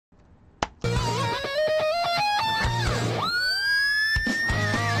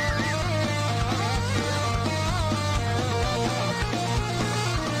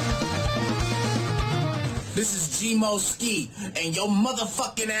This is G-Mo Skee, and your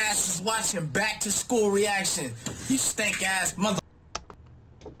motherfucking ass is watching Back to School Reaction. You stink ass mother.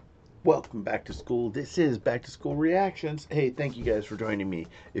 Welcome back to school. This is Back to School Reactions. Hey, thank you guys for joining me.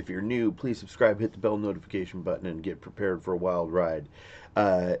 If you're new, please subscribe, hit the bell notification button, and get prepared for a wild ride.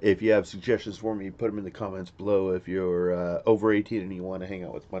 If you have suggestions for me, put them in the comments below. If you're over 18 and you want to hang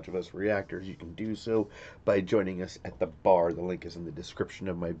out with a bunch of us reactors, you can do so by joining us at the bar. The link is in the description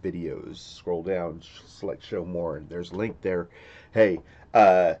of my videos. Scroll down, select show more, and there's a link there. Hey,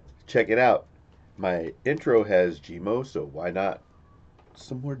 check it out. My intro has Gmo, so why not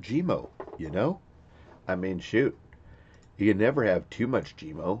some more Gmo, you know? I mean, shoot. You can never have too much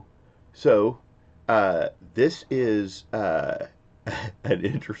Gmo. So, this is an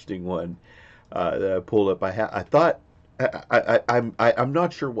interesting one that I pulled up. I thought I'm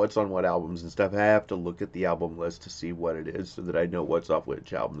not sure what's on what albums and stuff. I have to look at the album list to see what it is so that I know what's off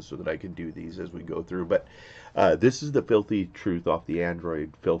which albums so that I can do these as we go through. But this is the Filthy Truth off the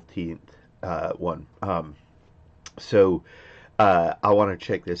Android 15th one. I want to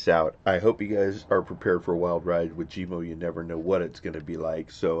check this out. I hope you guys are prepared for a wild ride. With Gmo, you never know what it's going to be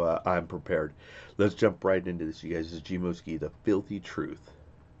like. So I'm prepared. Let's jump right into this, you guys. This is Gmo Skee, the Filthy Truth.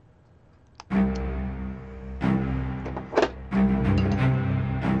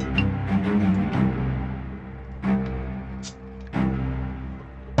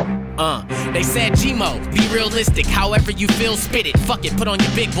 They said, Gmo, be realistic, however you feel, spit it. Fuck it, put on your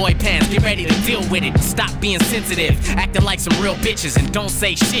big boy pants, get ready to deal with it. Stop being sensitive, acting like some real bitches, and don't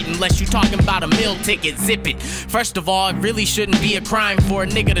say shit unless you talking about a meal ticket. Zip it. First of all, it really shouldn't be a crime for a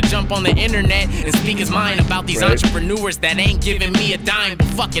nigga to jump on the internet and speak his mind about these entrepreneurs that ain't giving me a dime. But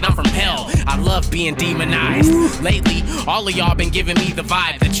fuck it, I'm from hell. I love being demonized. Lately, all of y'all been giving me the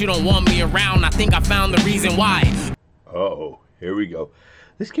vibe that you don't want me around. I think I found the reason why. Oh, here we go.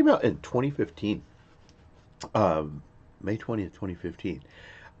 This came out in 2015, May 20th, 2015.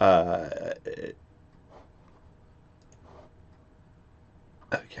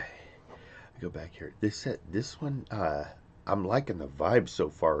 Okay, go back here. This one, I'm liking the vibe so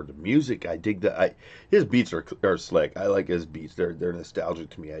far. The music, I dig that. His beats are slick. I like his beats. They're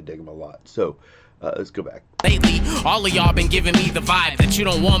nostalgic to me. I dig them a lot. So let's go back. Lately, all of y'all been giving me the vibe that you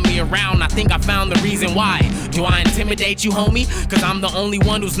don't want me around. I think I found the reason why. Do I intimidate you, homie? Cause I'm the only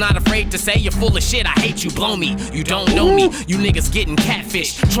one who's not afraid to say you're full of shit. I hate you, blow me. You don't know me. You niggas getting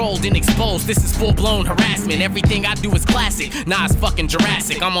catfished, trolled and exposed. This is full-blown harassment. Everything I do is classic. Nah, it's fucking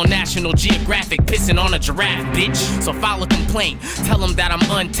Jurassic. I'm on National Geographic, pissing on a giraffe, bitch. So file a complaint. Tell them that I'm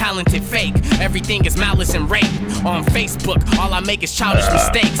untalented, fake. Everything is malice and rape. On Facebook, all I make is childish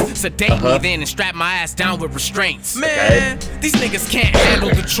mistakes. Sedate me then and strap my ass down with restraints. Man, these niggas can't handle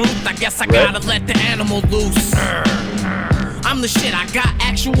the truth. I guess I gotta let the animal loose. I'm the shit, I got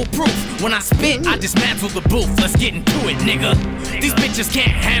actual proof. When I spit, I dismantle the booth. Let's get into it, nigga. These bitches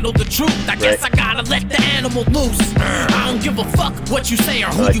can't handle the truth. I guess I gotta let the animal loose. I don't give a fuck what you say or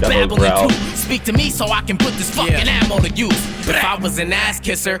who you babbling to. Speak to me so I can put this fucking ammo to use. If I was an ass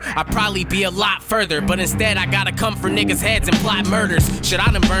kisser, I'd probably be a lot further. But instead, I gotta come for niggas' heads and plot murders. Shit,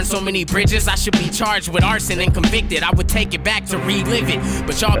 I done burned so many bridges, I should be charged with arson and convicted. I would take it back to relive it.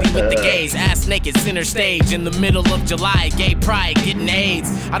 But y'all be with the gays, ass naked, center stage in the middle of July. Gay pride, getting AIDS.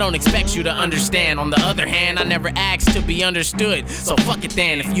 I don't expect you to understand. On the other hand, I never asked to be understood. So fuck it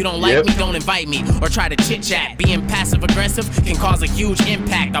then. If you don't like me, don't invite me or try to chit chat. Being passive aggressive can cause a huge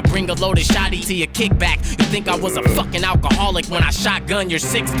impact. I'll bring a loaded shotty to your kickback. You think I was a fucking alcoholic when I shotgun your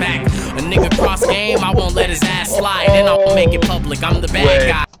six pack? A nigga cross game, I won't let his ass slide, and I'll make it public. I'm the bad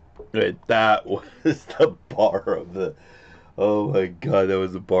guy. Wait, that was the bar of the. Oh my god, that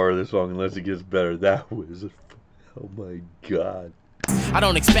was the bar of the song. Unless it gets better, that was. Oh my god. I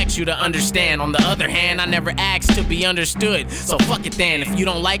don't expect you to understand. On the other hand, I never asked to be understood. So fuck it then. If you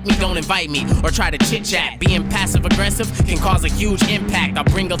don't like me, don't invite me or try to chit chat. Being passive aggressive can cause a huge impact. I'll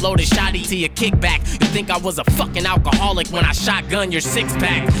bring a loaded shotty to your kickback. You think I was a fucking alcoholic when I shotgun your six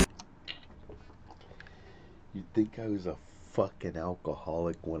pack? You think I was a fucking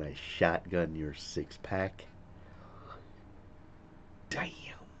alcoholic when I shotgun your six pack? Damn.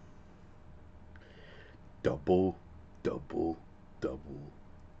 Double.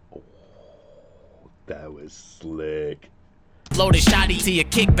 Oh, that was slick. Loaded shotty to your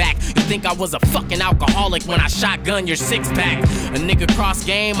kickback. You think I was a fucking alcoholic when I shotgun your six pack? A nigga cross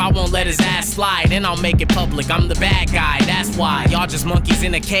game, I won't let his ass slide, and I'll make it public. I'm the bad guy, that's why. Y'all just monkeys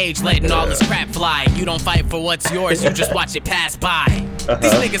in a cage letting all this crap fly. You don't fight for what's yours, you just watch it pass by.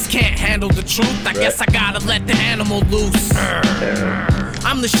 These niggas can't handle the truth. I guess I gotta let the animal loose.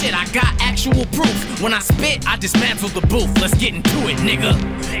 I'm the shit, I got actual proof. When I spit, I dismantle the booth. Let's get into it, nigga.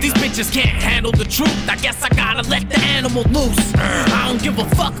 These bitches can't handle the truth. I guess I gotta let the animal loose. I don't give a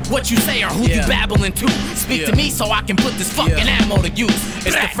fuck what you say or who you babbling to. Speak to me so I can put this fucking ammo to use.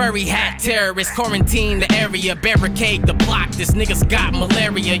 It's the furry hat terrorist. Quarantine the area, barricade the block. This nigga's got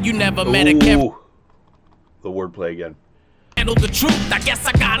malaria. You never met a The wordplay again. Handle the truth, I guess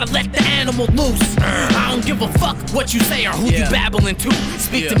I gotta let the animal loose. I don't give a fuck what you say or who you babbling to.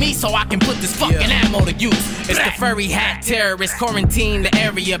 Speak to me so I can put this fucking ammo to use. It's the furry hat terrorist. Quarantine the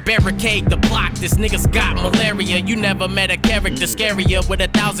area, barricade the block. This nigga's got malaria. You never met a character scarier with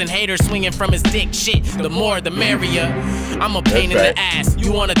 1,000 haters swinging from his dick. Shit, the more the merrier. I'm a pain in the ass.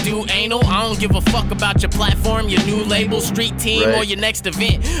 You wanna do anal? I don't give a fuck about your platform, your new label, street team, or your next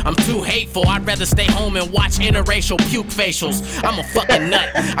event. I'm too hateful. I'd rather stay home and watch interracial puke facials. I'm a fucking nut.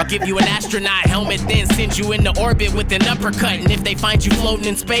 I'll give you an astronaut helmet, then send you into orbit with an uppercut. And if they find you floating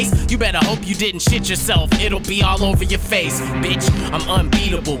in space, you better hope you didn't shit yourself. It'll be all over your face, bitch. I'm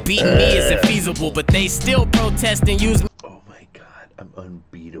unbeatable. Beating me isn't feasible, but they still protest and use me. Oh my god, I'm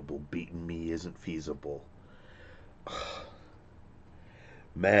unbeatable. Beating me isn't feasible.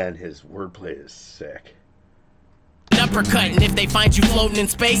 Man, his wordplay is sick. Uppercut, and if they find you floating in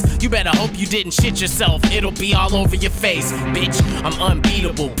space, you better hope you didn't shit yourself. It'll be all over your face, bitch. I'm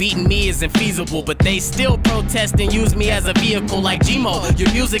unbeatable. Beating me isn't feasible, but they still protest and use me as a vehicle like Gmo.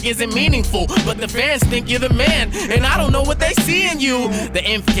 Your music isn't meaningful, but the fans think you're the man, and I don't know what they see in you. The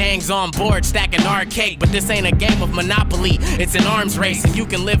inf gang's on board stacking arcade, but this ain't a game of Monopoly. It's an arms race, and you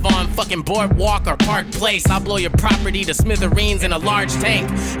can live on fucking Boardwalk or Park Place. I'll blow your property to smithereens in a large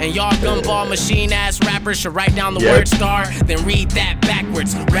tank, and y'all gumball machine ass rappers should write down the word star, then read that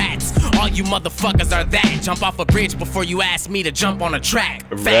backwards. Rats, all you motherfuckers are that. Jump off a bridge before you ask me to jump on a track.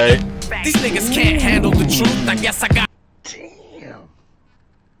 Fact. These niggas can't handle the truth. I guess I got. Damn.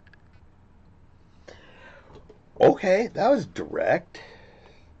 Okay, that was direct.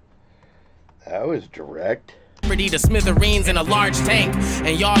 That was direct. To smithereens in a large tank,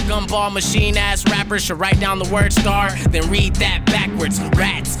 and y'all gumball machine ass rappers should write down the word star, then read that backwards.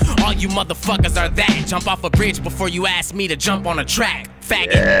 Rats, all you motherfuckers are that. Jump off a bridge before you ask me to jump on a track.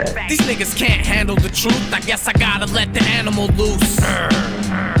 Faggot. These niggas can't handle the truth. I guess I gotta let the animal loose.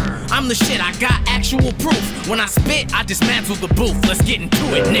 I'm the shit, I got actual proof. When I spit, I dismantle the booth. Let's get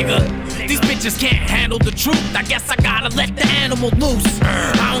into it, nigga. These bitches can't handle the truth. I guess I gotta let the animal loose.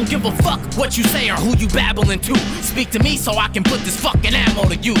 I don't give a fuck what you say or who you babbling to. Speak to me so I can put this fucking ammo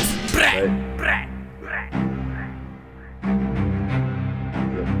to use. Brat, brat.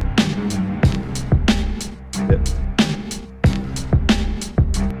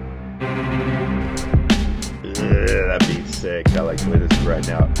 That beat's sick. I like the way this is right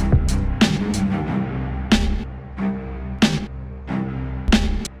now.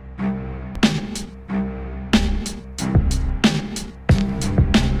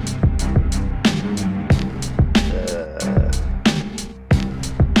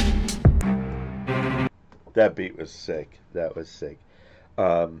 That beat was sick. That was sick.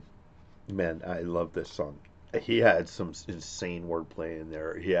 Man, I love this song. He had some insane wordplay in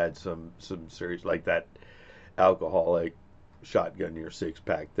there. He had some serious, like that alcoholic shotgun your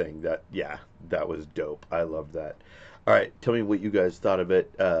six-pack thing. That was dope. I love that. All right, tell me what you guys thought of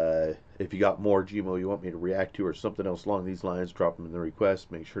it. If you got more Gmo you want me to react to or something else along these lines, drop them in the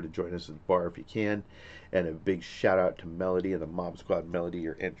request. Make sure to join us at the bar if you can. And a big shout out to Melody and the Mob Squad. Melody,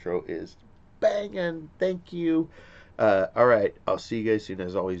 your intro is banging. Thank you. All right, I'll see you guys soon.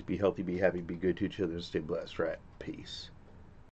 As always, be healthy, be happy, be good to each other, and stay blessed. Right? Peace.